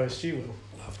whether Stu will.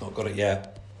 I've not got it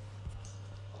yet.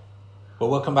 Well,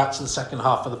 welcome back to the second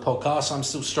half of the podcast. I'm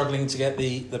still struggling to get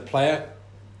the player.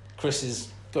 Chris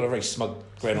has got a very smug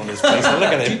grin on his face. Look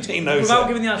at him. He knows Without it.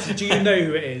 giving the answer, do you know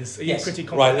who it is? Are you Yes. pretty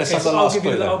confident? Right, let's have the last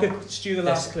clue. I'll give Stu the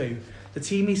last clue. The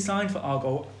team he signed for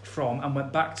Argyle from and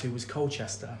went back to was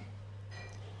Colchester.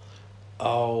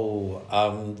 Oh,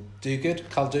 Dogood?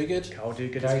 Carl Dogood? Carl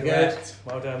Dogood is Very correct.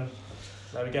 Well done.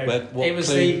 There we go.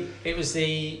 It was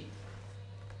the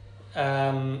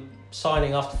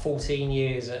signing after 14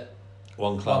 years at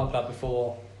one club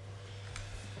before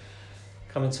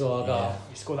coming to Argyle. Yeah.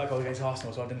 He scored that goal against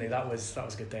Arsenal as well, didn't he? That was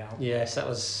a good day out. Yes, that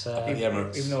was.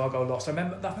 Emirates. Even though Argyle lost, I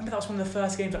remember that was one of the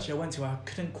first games actually I went to. I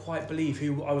couldn't quite believe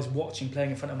who I was watching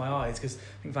playing in front of my eyes, because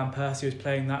I think Van Persie was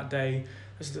playing that day.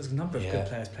 There's a number of good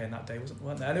players playing that day,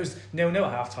 weren't there? And it was 0-0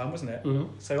 at half time, wasn't it?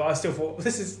 Mm-hmm. So I still thought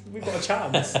we've got a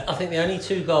chance. I think the only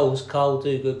 2 goals Carl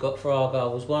Dogood got for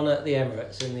Argyle was one at the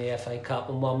Emirates in the FA Cup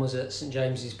and one was at St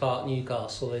James's Park,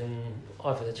 Newcastle, in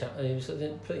either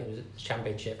the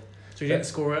Championship. So he didn't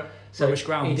score at rubbish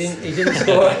grounds. He didn't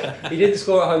score. He didn't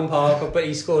score at home park, but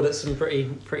he scored at some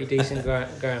pretty decent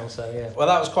ground. So yeah. Well,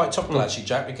 that was quite topical actually,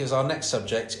 Jack, because our next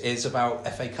subject is about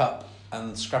FA Cup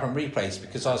and scrap and replays,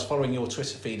 because I was following your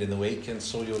Twitter feed in the week and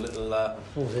saw your little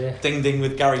ding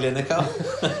with Gary Lineker.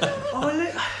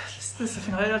 That's the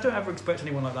thing. I don't ever expect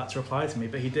anyone like that to reply to me,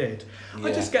 but he did. Yeah.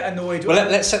 I just get annoyed. Well,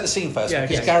 let's set the scene first,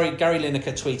 because Gary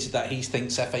Lineker tweeted that he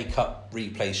thinks FA Cup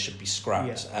replays should be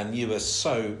scrapped, and you were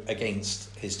so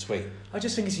against his tweet. I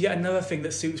just think it's yet another thing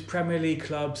that suits Premier League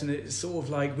clubs, and it's sort of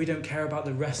like we don't care about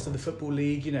the rest of the Football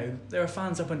League. You know, there are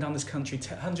fans up and down this country,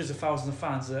 hundreds of thousands of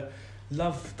fans that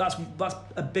love, that's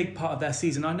a big part of their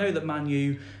season. I know that Man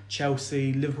U,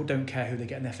 Chelsea, Liverpool don't care who they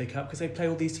get in the FA Cup because they play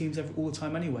all these teams all the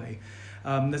time anyway.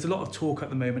 There's a lot of talk at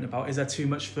the moment about, is there too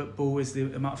much football? Is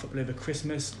the amount of football over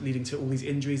Christmas leading to all these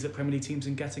injuries that Premier League teams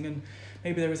are getting? And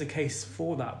maybe there is a case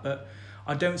for that, but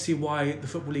I don't see why the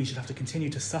Football League should have to continue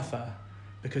to suffer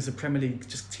because the Premier League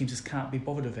teams just can't be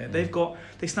bothered with it.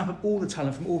 They snap up all the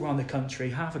talent from all around the country,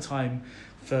 half the time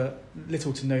for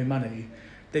little to no money.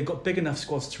 They've got big enough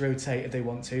squads to rotate if they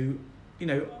want to. You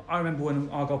know, I remember when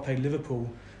Argyle played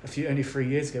Liverpool only 3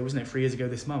 years ago, wasn't it? 3 years ago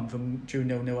this month, and drew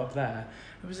 0-0 up there.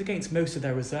 It was against most of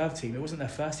their reserve team. It wasn't their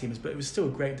first team, but it was still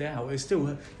a great day out. It was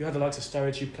still, you had the likes of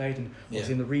Sturridge who played, and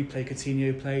obviously in the replay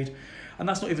Coutinho played. And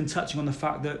that's not even touching on the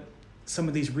fact that some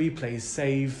of these replays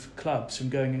save clubs from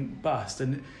going bust.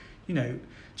 And, you know,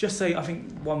 just say, I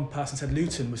think one person said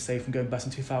Luton was saved from going bust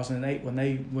in 2008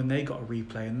 when they got a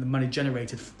replay and the money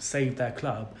generated saved their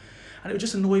club. And it would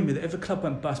just annoy me that if a club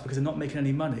went bust because they're not making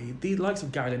any money, the likes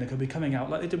of Gary Lineker would be coming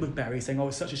out like they did with Bury, saying, "Oh,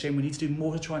 it's such a shame. We need to do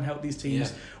more to try and help these teams."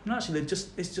 Yeah. When actually,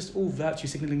 it's just all virtue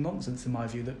signalling nonsense in my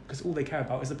view. That because all they care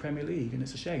about is the Premier League, and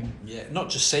it's a shame. Yeah, not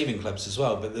just saving clubs as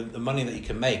well, but the money that you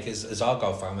can make as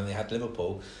Argyle fan when they had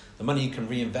Liverpool, the money you can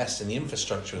reinvest in the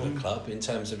infrastructure of the club in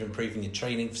terms of improving your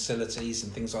training facilities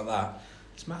and things like that.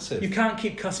 It's massive. You can't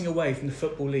keep cutting away from the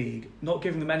Football League, not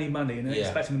giving them any money, and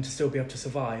expecting them to still be able to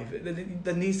survive.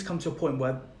 There needs to come to a point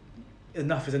where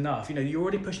enough is enough. You know, you're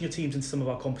already pushing your teams into some of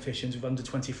our competitions with under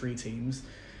 23 teams.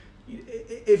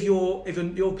 If you're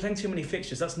playing too many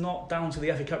fixtures, that's not down to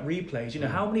the FA Cup replays. You know,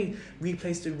 how many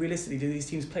replays realistically do these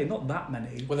teams play? Not that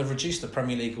many. Well, they've reduced the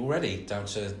Premier League already down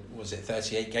to, was it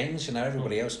 38 games? You know,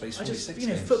 everybody else plays 46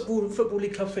 games. Football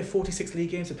League clubs play 46 league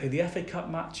games. They play the FA Cup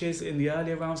matches in the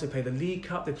earlier rounds. They play the League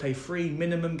Cup. They play 3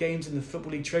 minimum games in the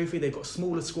Football League Trophy. They've got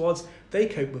smaller squads. They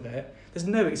cope with it. There's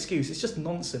no excuse. It's just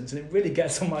nonsense, and it really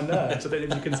gets on my nerves. I don't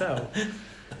know if you can tell.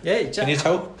 Yeah, Jack, can you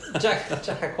tell? Jack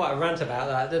had quite a rant about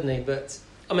that, didn't he? But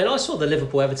I mean, I saw the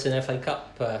Liverpool-Everton FA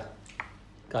Cup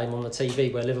game on the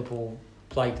TV where Liverpool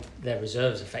played their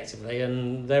reserves effectively,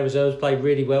 and their reserves played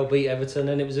really well, beat Everton,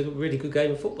 and it was a really good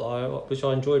game of football, which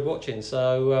I enjoyed watching.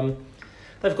 So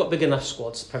they've got big enough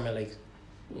squads, Premier League.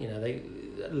 You know,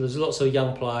 there's lots of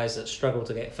young players that struggle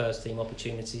to get first-team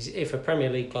opportunities. If a Premier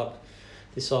League club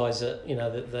decides that, you know,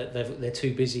 that they're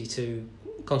too busy to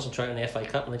concentrate on the FA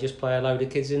Cup and they just play a load of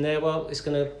kids in there, well, it's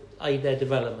going to aid their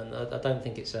development. I don't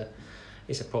think it's a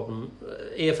problem.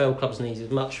 EFL clubs need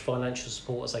as much financial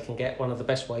support as they can get. One of the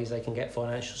best ways they can get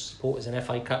financial support is an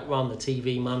FA Cup run, the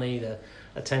TV money, the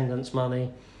attendance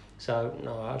money. So,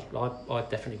 no, I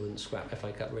definitely wouldn't scrap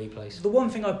FA Cup replays. The one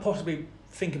thing I'd possibly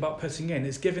think about putting in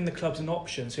is giving the clubs an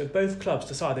option. So if both clubs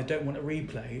decide they don't want a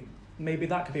replay, maybe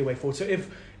that could be a way forward. So if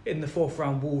in the fourth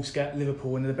round Wolves get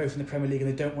Liverpool and they're both in the Premier League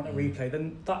and they don't want a replay,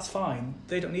 then that's fine.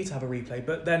 They don't need to have a replay.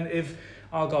 But then if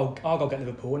Argyle get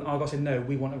Liverpool and Argyle said no,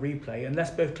 we want a replay, unless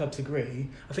both clubs agree,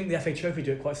 I think the FA Trophy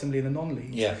do it quite similarly in the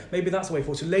non-league. Yeah. Maybe that's the way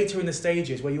forward. So later in the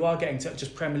stages where you are getting to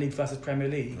just Premier League versus Premier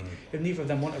League, if neither of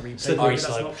them want a replay, maybe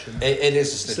that's an option. It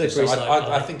is a slippery slope.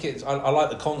 I think it's. I like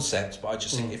the concept, but I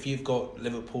just think if you've got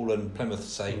Liverpool and Plymouth,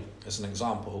 say as an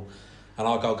example, and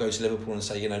Argyle go to Liverpool and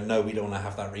say, no, we don't want to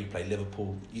have that replay.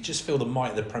 Liverpool, you just feel the might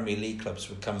of the Premier League clubs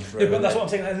would come through. Yeah, but that's what I'm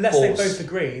saying. Unless they both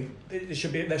agree, there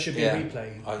should be a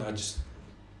replay. I just.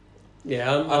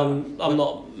 Yeah, I'm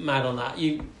not mad on that.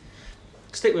 You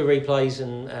stick with replays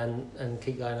and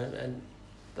keep going. And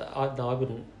I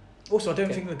wouldn't. Also, I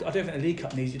don't think the League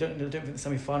Cup needs. I don't think the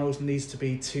semi-finals needs to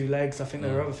be 2 legs. I think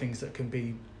there are other things that can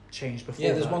be changed before.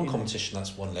 Yeah, there's one competition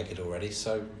that's one-legged already,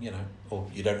 so or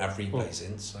you don't have replays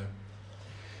in, so.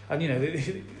 And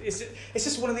it's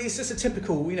just one of these. It's just a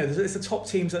typical. It's the top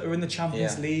teams that are in the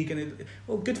Champions League, and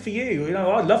good for you.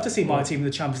 I'd love to see my team in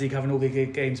the Champions League having all the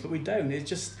good games, but we don't. It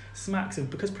just smacks of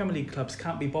because Premier League clubs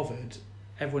can't be bothered.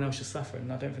 Everyone else should suffer,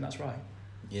 and I don't think that's right.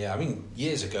 Yeah, I mean,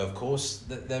 years ago, of course,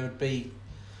 there would be.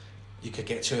 You could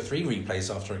get 2 or 3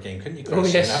 replays after a game, couldn't you, Chris? Oh,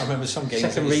 yes. I remember some games.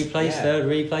 Second replays, third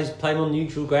replays, playing on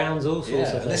neutral grounds, all sorts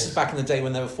of things. And this is back in the day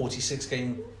when there were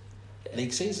 46-game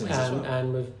league seasons as well.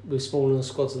 And with smaller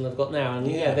squads than they've got now. And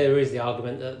there is the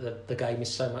argument that the game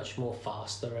is so much more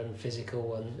faster and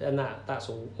physical, and that's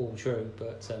all true.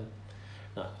 But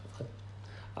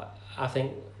I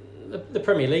think the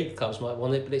Premier League clubs might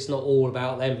want it, but it's not all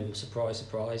about them. Surprise,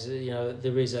 surprise.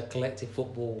 There is a collective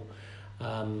football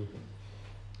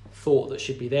thought that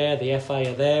should be there. The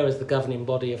FA are there as the governing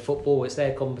body of football. It's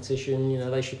their competition.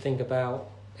 They should think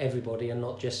about everybody and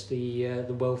not just the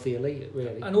wealthy elite,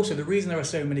 really. And also the reason there are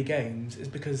so many games is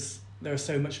because there's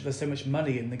so much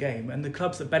money in the game, and the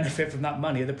clubs that benefit from that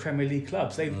money are the Premier League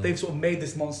clubs. They've sort of made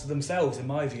this monster themselves, in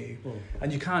my view.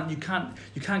 And you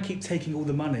can't keep taking all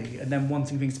the money and then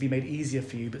wanting things to be made easier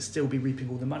for you but still be reaping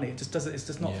all the money. It just doesn't. It's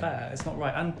just not fair. It's not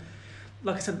right. And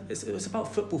like I said, it's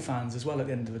about football fans as well at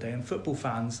the end of the day, and football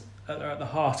fans are at the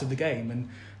heart of the game. And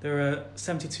there are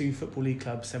 72 Football League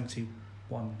clubs,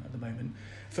 71 at the moment,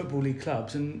 Football League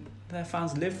clubs, and their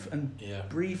fans live and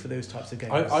breathe for those types of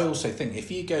games. I also think if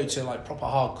you go to like proper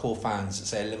hardcore fans,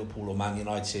 say Liverpool or Man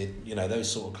United,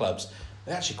 those sort of clubs,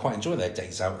 they actually quite enjoy their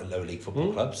days out at lower league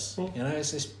football clubs.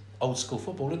 It's this old school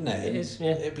football, isn't it? It is.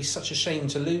 Yeah. It'd be such a shame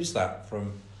to lose that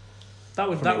from. That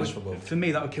would for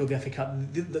me, that would kill the FA Cup.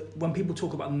 When people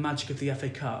talk about the magic of the FA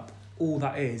Cup, all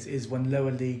that is when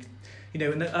lower league,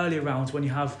 in the earlier rounds when you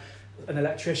have an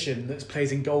electrician that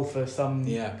plays in goal for some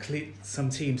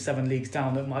team 7 leagues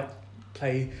down that might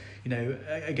play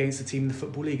against a team in the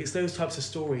Football League. It's those types of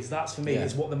stories. That's for me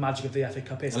is what the magic of the FA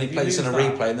Cup is. And he plays in a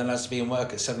replay and then has to be in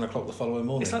work at 7 o'clock the following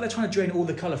morning. It's like they're trying to drain all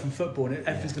the colour from football, and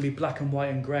everything's going to be black and white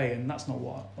and grey, and that's not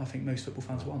what I think most football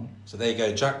fans want. So there you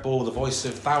go, Jack Ball, the voice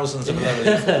of thousands of lower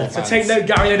league football fans. So take note,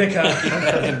 Gary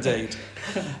Lineker. Indeed.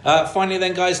 Finally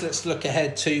then, guys, let's look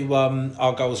ahead to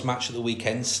Argyle's match of the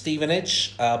weekend.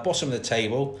 Stevenage, bottom of the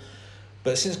table.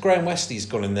 But since Graham Westley's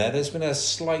gone in there's been a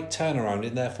slight turnaround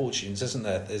in their fortunes, hasn't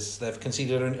there? They've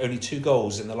conceded only 2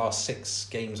 goals in the last 6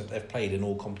 games that they've played in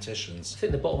all competitions. I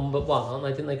think they're bottom but 1, aren't they?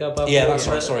 Didn't they go above? Yeah, that's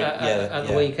right. Sorry, at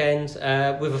the weekend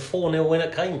with a 4-0 win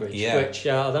at Cambridge, which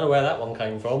I don't know where that one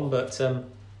came from, but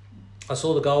I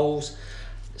saw the goals.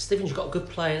 Stevenage got a good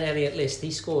player in Elliot List.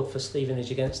 He scored for Stevenage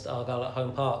against Argyle at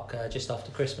home park just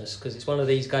after Christmas, because it's one of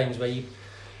these games where you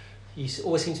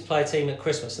always seem to play a team at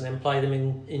Christmas and then play them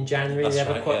in January. They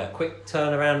have a quick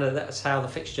turnaround, and that's how the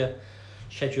fixture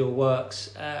schedule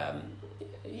works.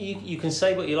 You can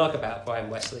say what you like about Graham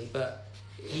Westley, but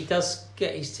he does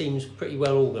get his teams pretty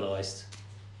well organised.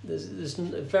 There's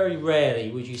very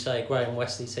rarely would you say Graham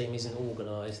Westley's team isn't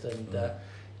organised, and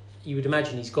you would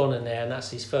imagine he's gone in there and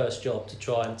that's his first job, to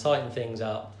try and tighten things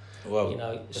up.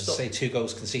 Well, say 2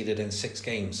 goals conceded in 6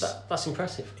 games. That's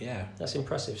impressive. Yeah, that's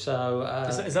impressive. So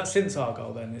is that since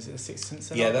Argyle then? Is it 6 since?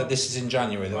 This is in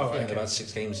January. They've had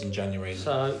 6 games in January.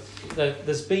 So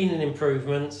there's been an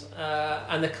improvement,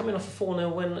 and they're coming off a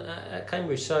 4-0 win at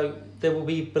Cambridge. So there will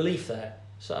be belief there.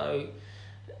 So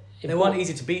they weren't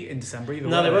easy to beat in December either.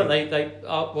 No, they weren't.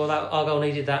 Argyle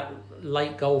needed that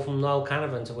late goal from Niall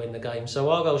Canavan to win the game.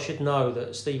 So Argyle should know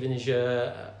that Stevenage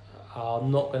are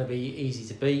not going to be easy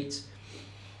to beat.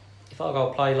 If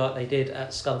Argyle play like they did at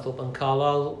Scunthorpe and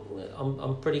Carlisle,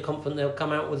 I'm pretty confident they'll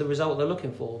come out with the result they're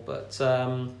looking for. But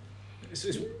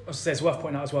it's worth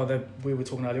pointing out as well that we were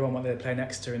talking earlier on what they're playing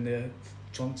Exeter in the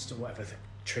Johnston, whatever the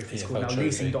trophy is called now,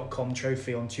 leasing.com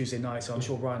trophy on Tuesday night. So I'm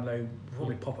sure Ryan Lowe will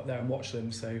probably pop up there and watch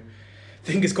them. So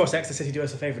fingers crossed Exeter City do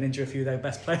us a favour and injure a few of their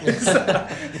best players.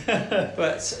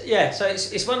 But yeah, so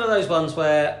it's one of those ones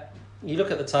where you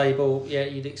look at the table,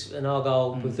 and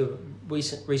Argyle with the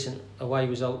recent away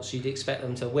results, you'd expect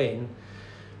them to win.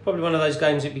 Probably one of those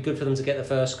games it'd be good for them to get the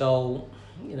first goal.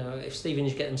 You know, if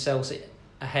Stevenage get themselves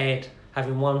ahead,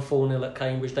 having won 4-0 at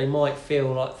Cambridge, they might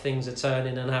feel like things are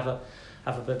turning and have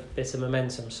a bit of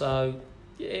momentum. So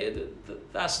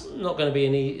that's not going to be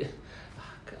any.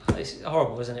 It's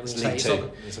horrible, isn't it? When It's you League say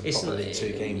Two. It's a proper League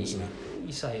Two game, isn't it?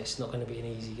 You say it's not going to be an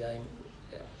easy game.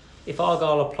 If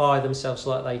Argyle apply themselves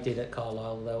like they did at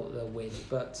Carlisle, they'll win.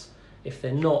 But if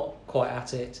they're not quite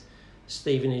at it,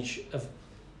 Stevenage have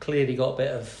clearly got a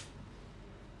bit of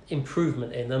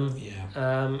improvement in them.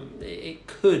 Yeah. It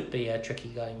could be a tricky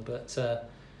game, but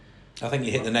I think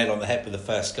you hit the nail on the head with the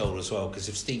first goal as well, because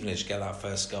if Stevenage get that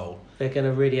first goal, they're going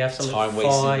to really have something time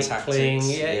wasting tactics.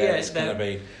 It's going to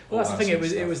be. Well, that's the thing.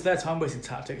 It was their time wasting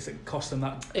tactics that cost them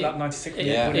that 96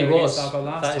 minute it winner was. against Argyle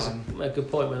last time. That is a good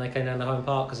point when they came down to home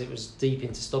park, because it was deep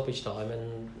into stoppage time,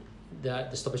 and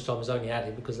the stoppage time was only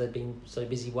added because they'd been so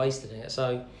busy wasting it.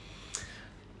 So.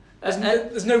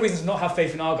 There's no reason to not have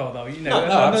faith in Argyle, though. You know,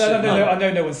 I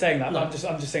know no one's saying that. But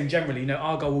I'm just saying generally. You know,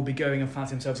 Argyle will be going and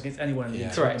fancy themselves against anyone in the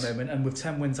league at the moment, and with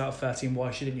 10 wins out of 13,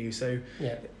 why shouldn't you? So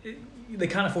they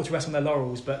can't afford to rest on their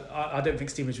laurels. But I don't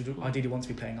think Stevenage would ideally want to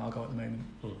be playing Argyle at the moment.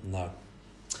 No.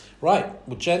 Right,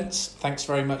 well, gents, thanks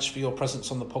very much for your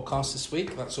presence on the podcast this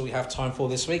week. That's all we have time for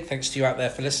this week. Thanks to you out there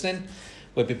for listening.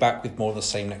 We'll be back with more of the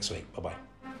same next week. Bye bye.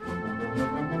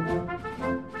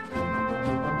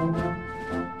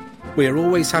 We are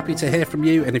always happy to hear from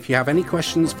you, and if you have any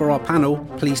questions for our panel,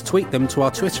 please tweet them to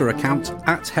our Twitter account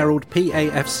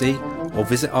 @HeraldPAFC or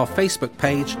visit our Facebook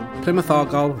page, Plymouth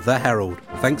Argyle The Herald.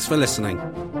 Thanks for listening.